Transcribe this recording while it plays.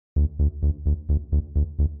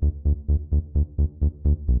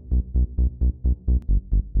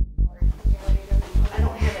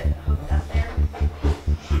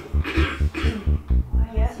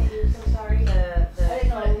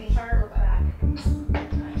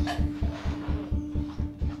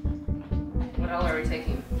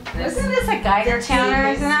Isn't this a Geiger counter?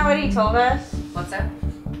 Isn't that what he told us? What's that?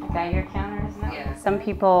 A Geiger counter, isn't that? Yeah. Some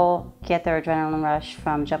people get their adrenaline rush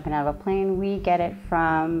from jumping out of a plane. We get it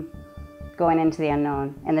from going into the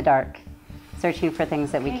unknown, in the dark, searching for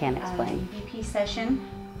things that we can't explain. EVP session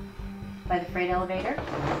by the freight elevator.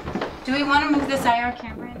 Do we want to move this IR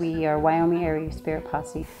camera? We are Wyoming Area Spirit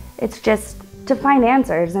Posse. It's just to find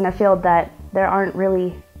answers in a field that there aren't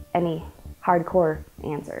really any hardcore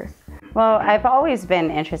answers. Well, I've always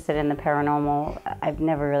been interested in the paranormal. I've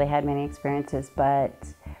never really had many experiences, but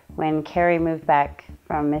when Carrie moved back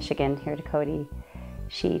from Michigan here to Cody,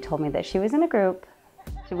 she told me that she was in a group.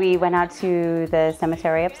 So we went out to the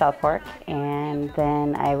cemetery up South Fork, and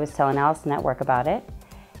then I was telling Allison at work about it,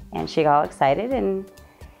 and she got all excited, and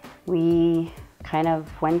we kind of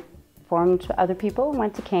formed other people,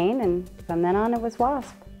 went to Kane, and from then on it was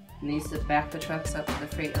Wasp. And they used to back the trucks up to the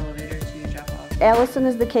freight elevator to drop off. Allison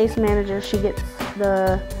is the case manager. She gets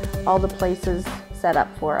all the places set up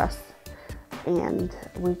for us, and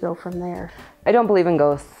we go from there. I don't believe in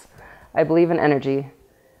ghosts. I believe in energy.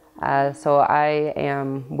 So I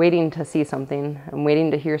am waiting to see something. I'm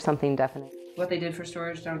waiting to hear something definite. What they did for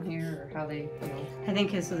storage down here, or how they, you know. I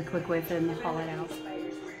think this was a quick way for them to haul it out.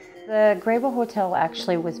 The Grable Hotel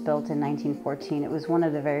actually was built in 1914. It was one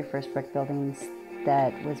of the very first brick buildings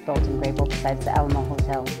that was built in Grable besides the Alamo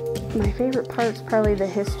Hotel. My favorite part is probably the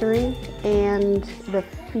history and the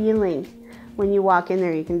feeling. When you walk in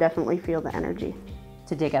there, you can definitely feel the energy.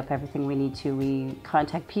 To dig up everything we need to, we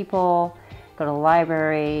contact people, go to the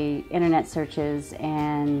library, internet searches,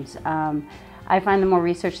 and I find the more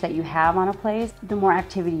research that you have on a place, the more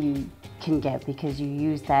activity you can get because you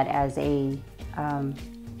use that as a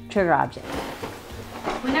trigger object.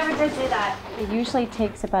 We never did do that. It usually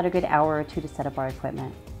takes about a good hour or two to set up our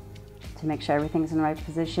equipment, to make sure everything's in the right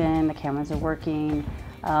position, the cameras are working,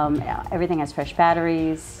 everything has fresh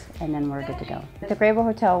batteries, and then we're good to go. The Grable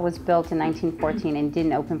Hotel was built in 1914 and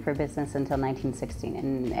didn't open for business until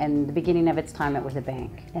 1916. And the beginning of its time, it was a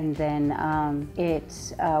bank. And then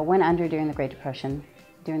it went under during the Great Depression,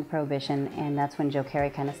 during the Prohibition, and that's when Joe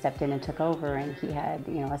Carey kind of stepped in and took over, and he had,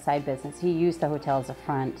 you know, a side business. He used the hotel as a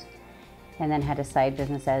front, and then had a side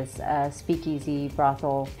business as a speakeasy,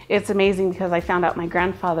 brothel. It's amazing because I found out my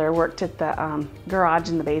grandfather worked at the garage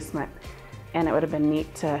in the basement, and it would have been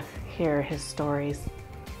neat to hear his stories.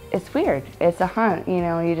 It's weird. It's a hunt, you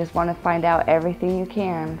know, you just want to find out everything you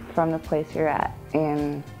can from the place you're at.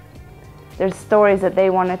 And there's stories that they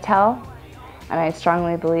want to tell, and I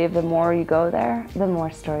strongly believe the more you go there, the more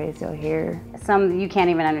stories you'll hear. Some you can't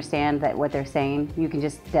even understand what they're saying. You can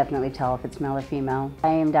just definitely tell if it's male or female. I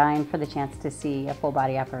am dying for the chance to see a full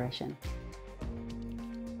body apparition.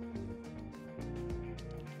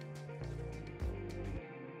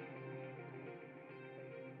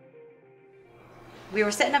 We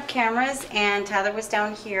were setting up cameras, and Tyler was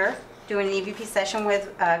down here doing an EVP session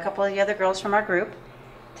with a couple of the other girls from our group.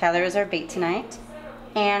 Tyler is our bait tonight.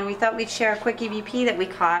 And we thought we'd share a quick EVP that we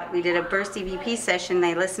caught. We did a burst EVP session.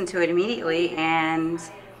 They listened to it immediately, and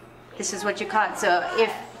this is what you caught. So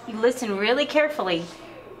if you listen really carefully,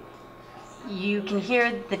 you can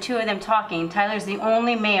hear the two of them talking. Tyler's the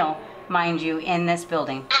only male, mind you, in this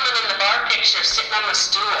building. In the bar picture, sitting on the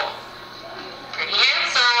stool. Pretty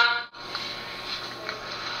handsome.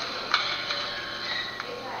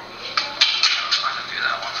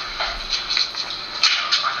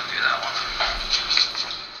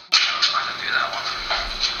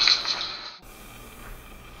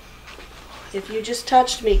 If you just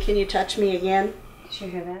touched me, can you touch me again? Did you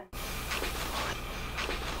hear that?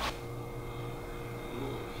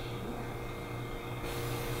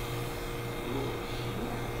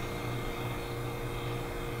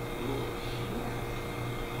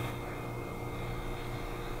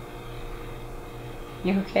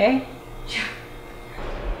 You okay?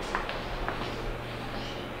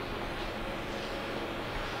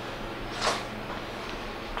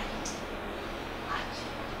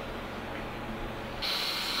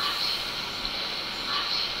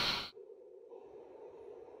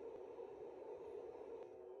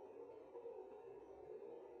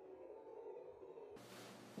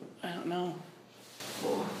 I don't know.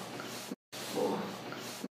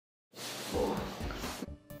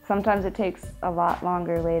 Sometimes it takes a lot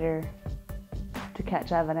longer later to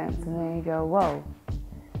catch evidence, and then you go, whoa,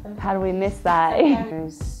 how do we miss that?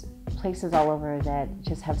 There's places all over that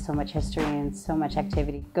just have so much history and so much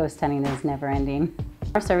activity. Ghost hunting is never ending.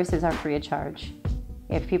 Our services are free of charge.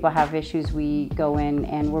 If people have issues, we go in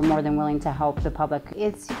and we're more than willing to help the public.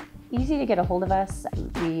 It's easy to get a hold of us.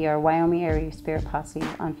 We are Wyoming Area Spirit Posse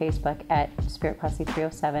on Facebook at Spirit Posse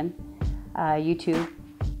 307. YouTube,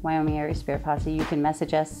 Wyoming Area Spirit Posse. You can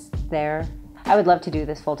message us there. I would love to do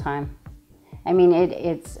this full time. I mean,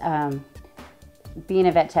 it's being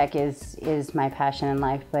a vet tech is my passion in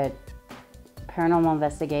life, but paranormal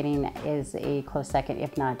investigating is a close second,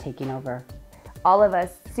 if not taking over. All of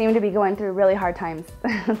us seem to be going through really hard times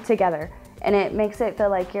together, and it makes it feel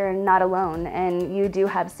like you're not alone, and you do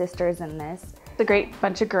have sisters in this. It's a great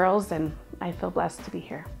bunch of girls, and I feel blessed to be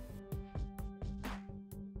here.